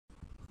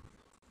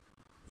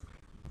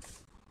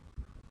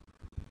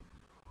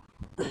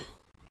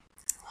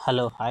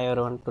Hello, hi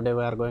everyone. Today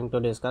we are going to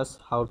discuss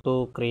how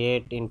to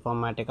create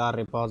Informatica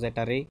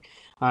repository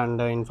and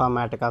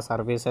Informatica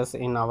services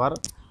in our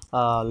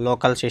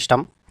local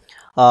system.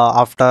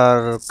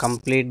 After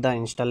complete the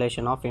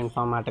installation of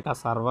Informatica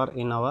server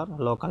in our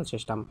local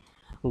system,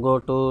 go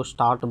to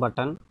Start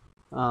button,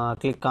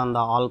 click on the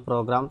All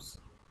Programs,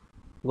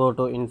 go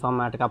to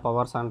Informatica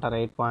Power Center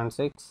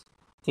 8.6,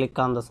 click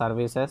on the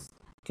Services,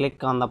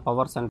 click on the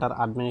Power Center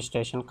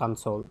Administration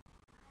Console.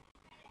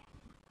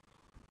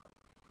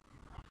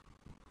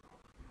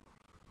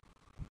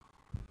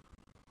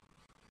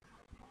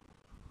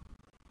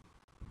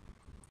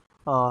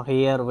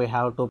 Here we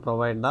have to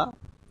provide the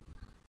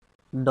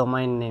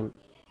domain name.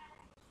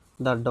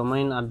 The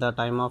domain at the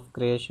time of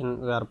creation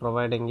we are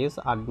providing is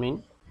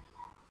admin.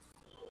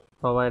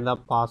 Provide the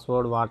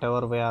password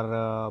whatever we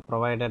are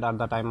provided at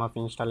the time of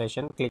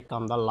installation. Click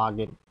on the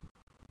login.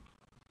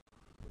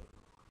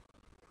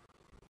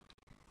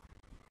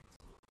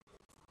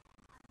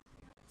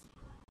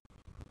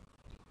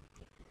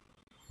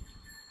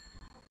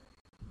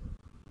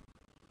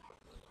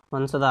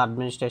 Once the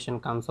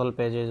administration console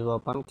page is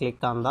open, click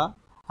on the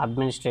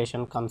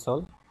administration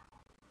console.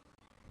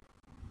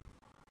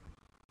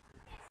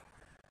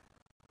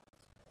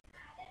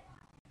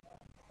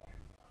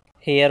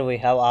 Here we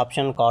have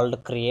option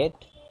called create.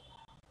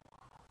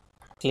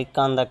 Click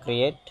on the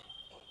create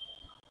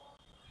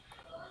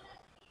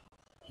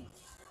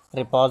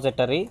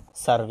repository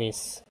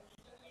service.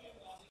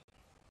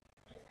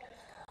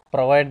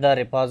 Provide the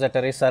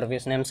repository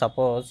service name.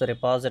 Suppose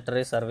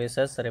repository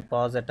services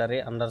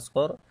repository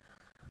underscore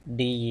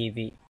dev,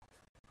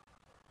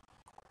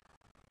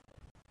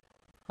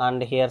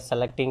 and here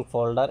selecting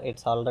folder,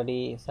 it's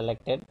already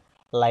selected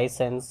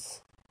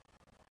license,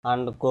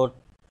 and go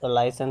the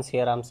license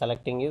here I'm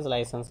selecting is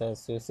license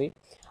as you see,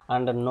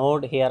 and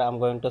node here I'm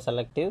going to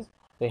select is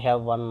we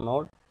have one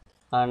node,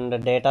 and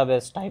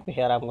database type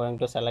here I'm going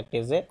to select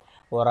is a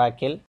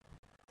Oracle,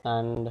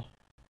 and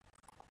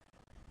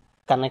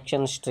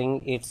connection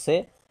string it's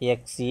a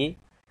exe,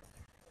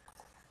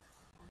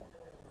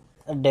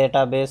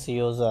 database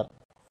user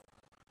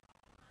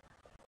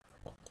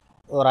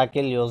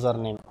Oracle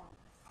username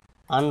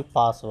and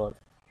password.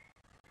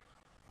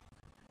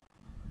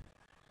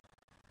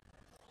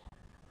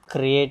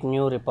 Create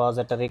new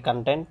repository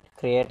content,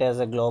 create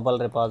as a global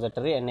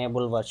repository,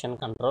 enable version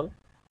control,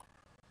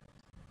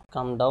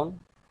 come down,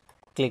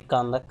 click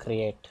on the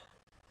create.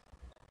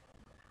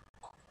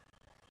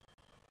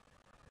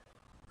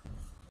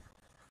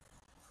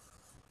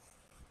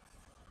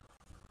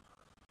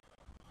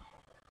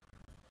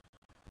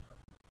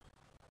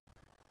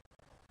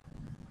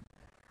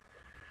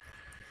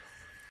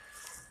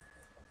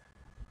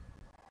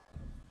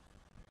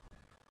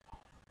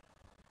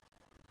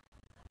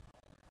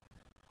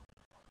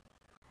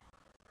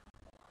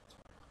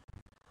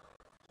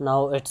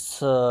 Now it's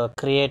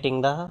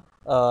creating the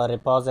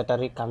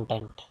repository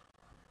content.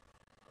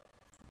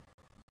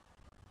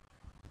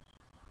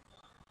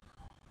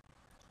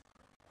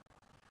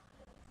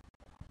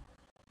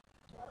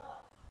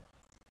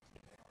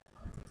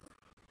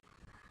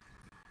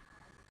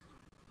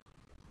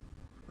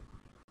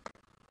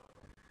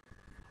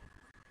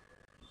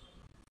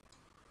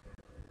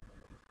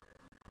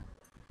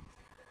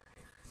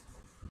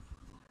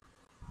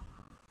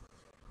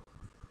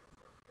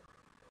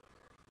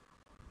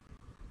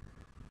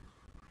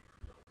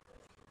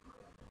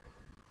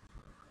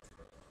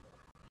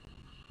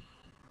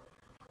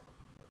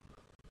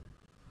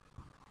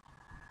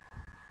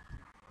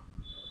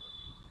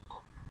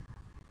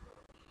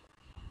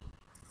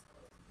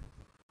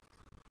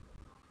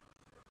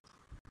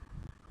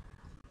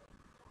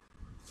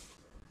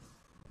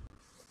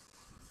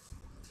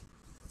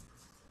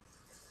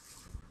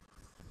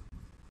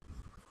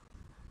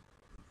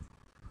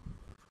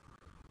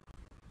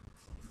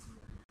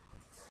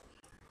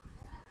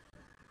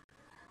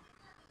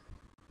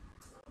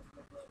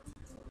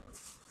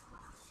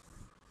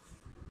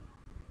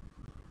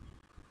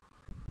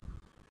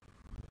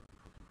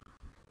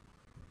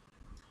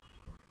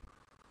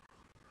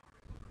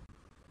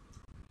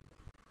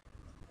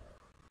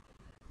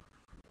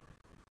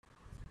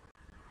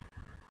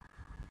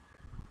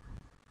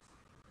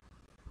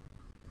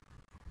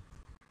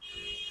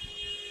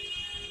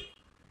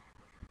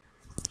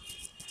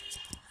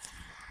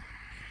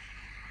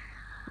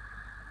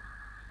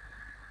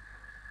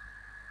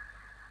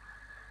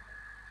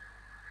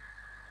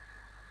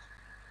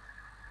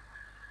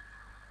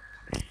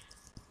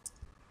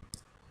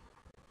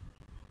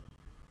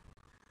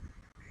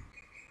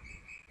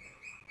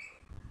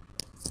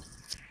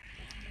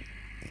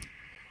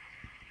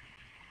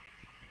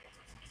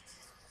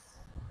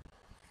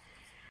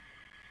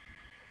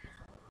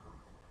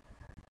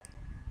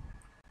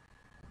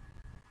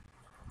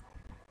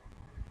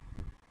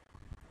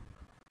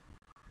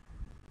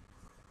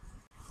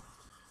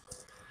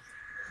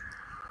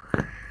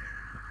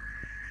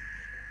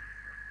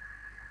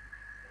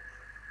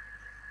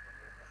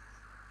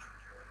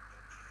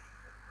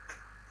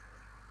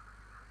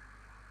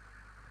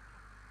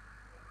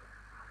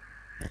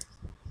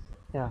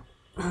 Yeah.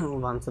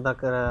 once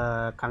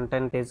the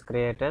content is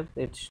created,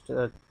 it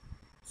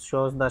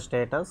shows the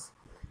status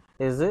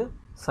is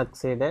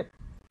succeeded.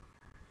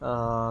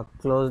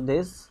 Close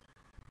this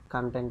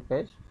content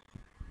page,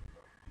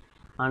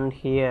 and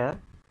here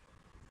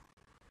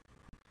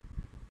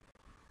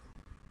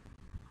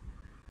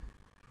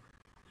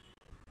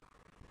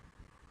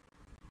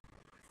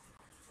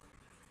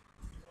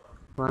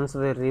once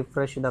we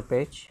refresh the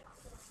page,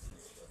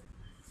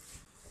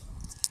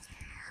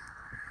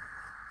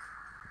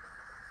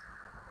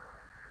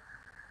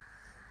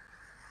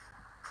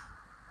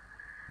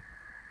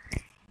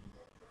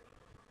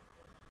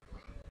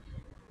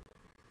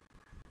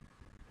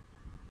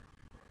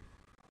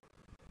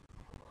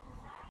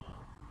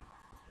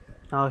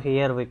 now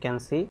here we can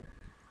see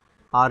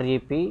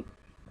REP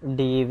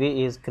DEV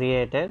is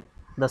created,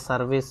 the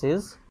service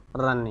is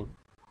running.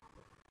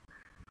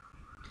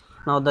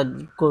 Now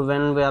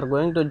when we are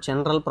going to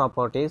general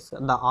properties,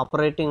 the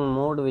operating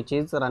mode which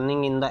is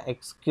running in the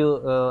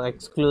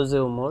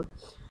exclusive mode,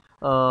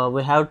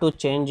 we have to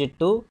change it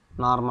to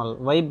normal.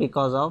 Why?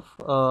 Because of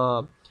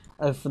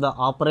if the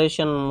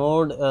operation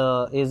mode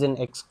is in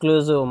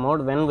exclusive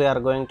mode, when we are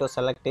going to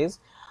select is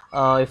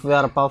if we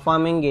are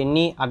performing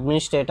any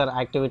administrator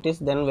activities,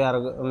 then we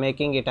are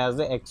making it as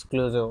a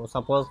exclusive.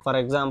 Suppose for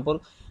example,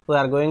 we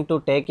are going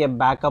to take a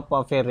backup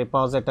of a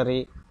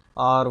repository,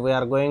 or we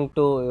are going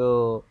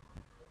to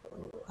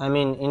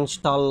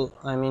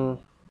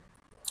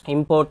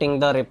importing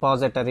the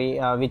repository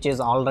which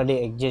is already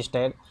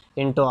existed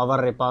into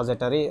our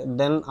repository,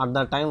 then at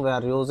the time we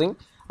are using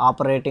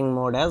operating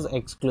mode as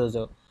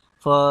exclusive.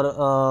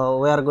 For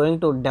we are going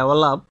to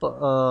develop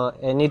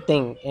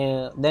anything,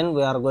 then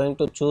we are going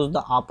to choose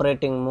the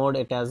operating mode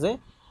it as a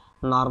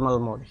normal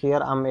mode. Here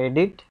I'm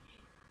edit,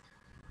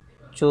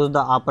 choose the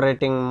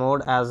operating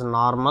mode as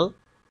normal,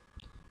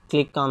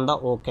 click on the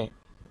OK.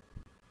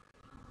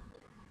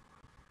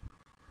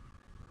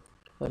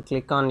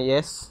 Click on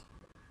yes.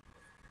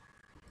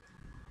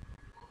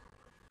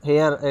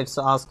 Here it's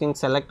asking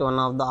select one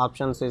of the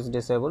options is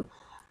disabled.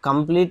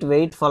 Complete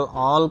wait for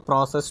all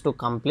process to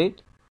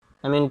complete.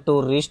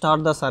 To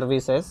restart the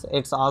services,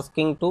 it's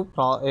asking to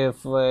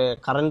if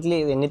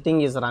currently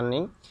anything is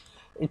running,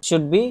 it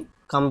should be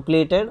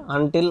completed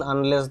until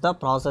unless the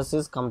process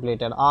is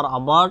completed, or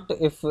abort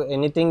if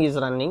anything is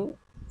running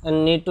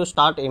and need to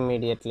start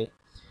immediately.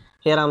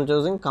 Here I'm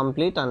choosing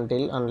complete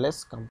until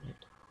unless complete.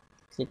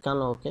 Click on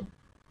OK.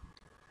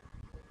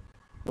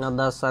 Now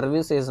the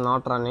service is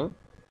not running.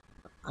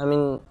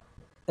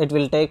 It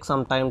will take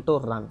some time to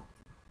run.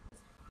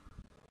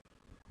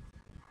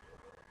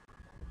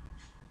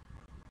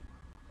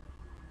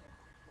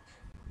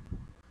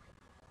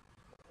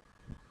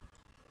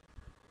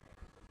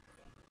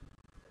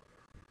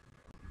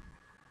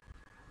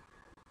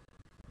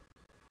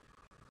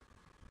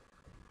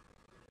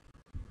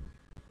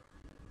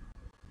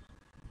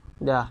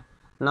 Yeah,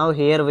 now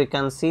here we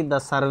can see the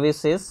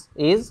services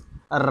is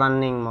a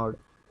running mode.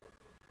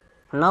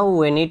 Now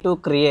we need to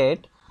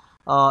create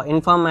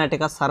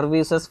Informatica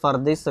services for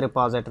this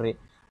repository.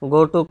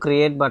 Go to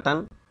create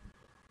button,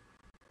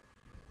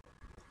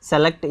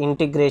 select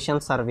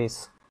integration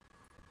service.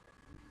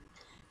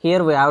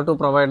 Here we have to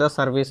provide the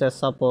services.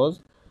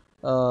 Suppose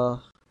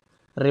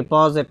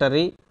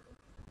repository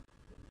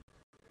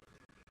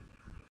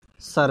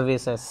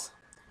services.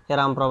 Here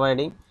I am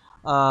providing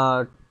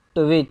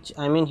to which,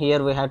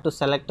 here we have to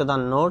select the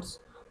nodes,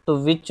 to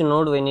which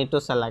node we need to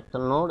select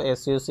node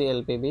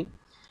SUCLPB,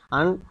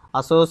 and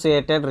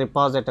associated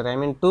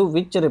repository, to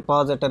which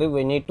repository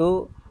we need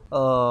to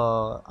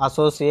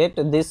associate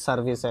these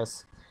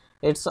services.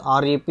 It's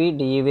REP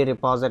DEV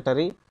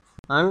repository,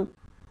 and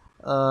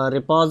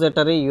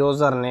repository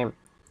username.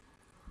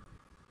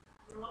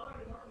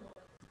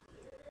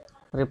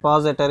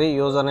 Repository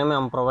username I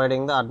am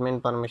providing the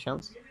admin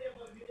permissions.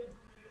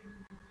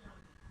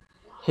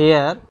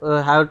 Here we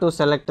have to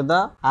select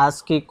the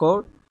ASCII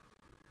code,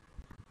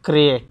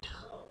 create.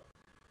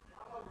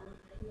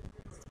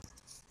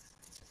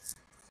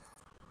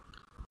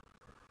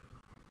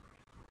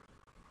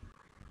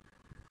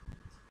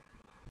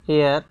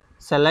 Here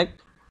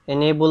select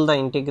enable the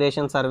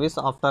integration service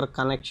after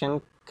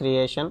connection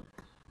creation,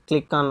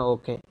 click on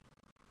OK.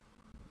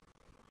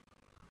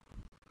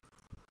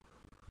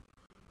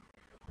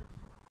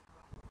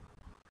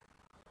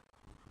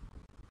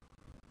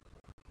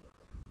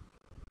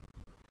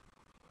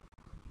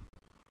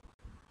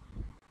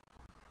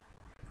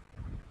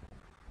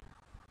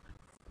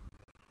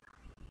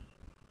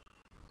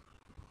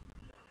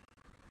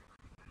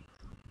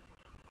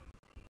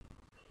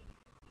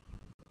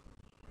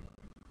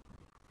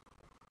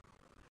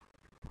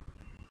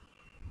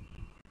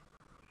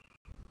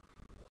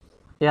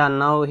 Yeah,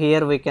 now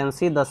here we can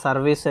see the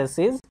services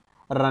is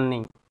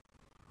running.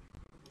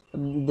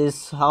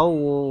 This how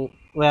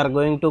we are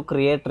going to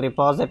create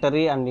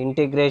repository and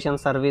integration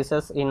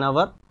services in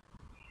our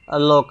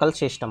local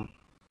system.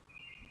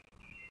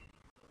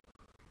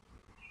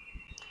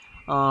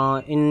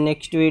 In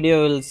next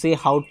video we will see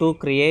how to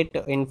create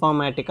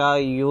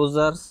Informatica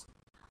users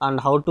and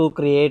how to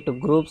create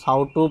groups,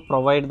 how to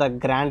provide the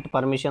grant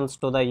permissions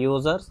to the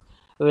users.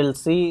 We will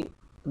see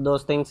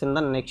those things in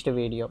the next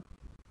video.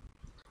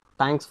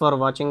 Thanks for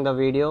watching the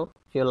video.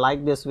 If you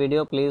like this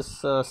video, please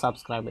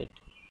subscribe it.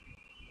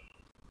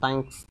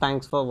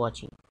 Thanks for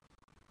watching.